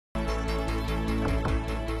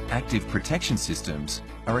Active protection systems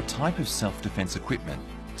are a type of self-defense equipment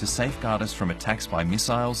to safeguard us from attacks by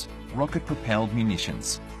missiles, rocket-propelled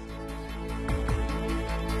munitions.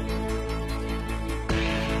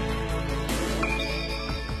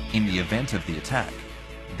 In the event of the attack,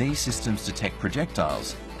 these systems detect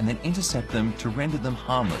projectiles and then intercept them to render them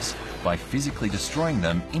harmless by physically destroying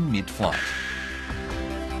them in mid-flight.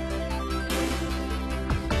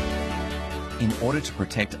 In order to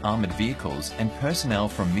protect armoured vehicles and personnel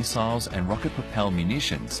from missiles and rocket-propelled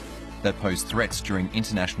munitions that pose threats during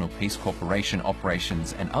international peace cooperation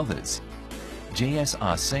operations and others,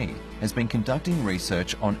 GSRC has been conducting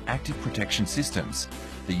research on active protection systems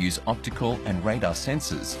that use optical and radar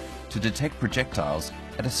sensors to detect projectiles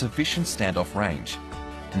at a sufficient standoff range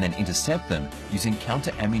and then intercept them using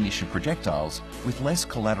counter-ammunition projectiles with less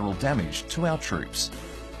collateral damage to our troops.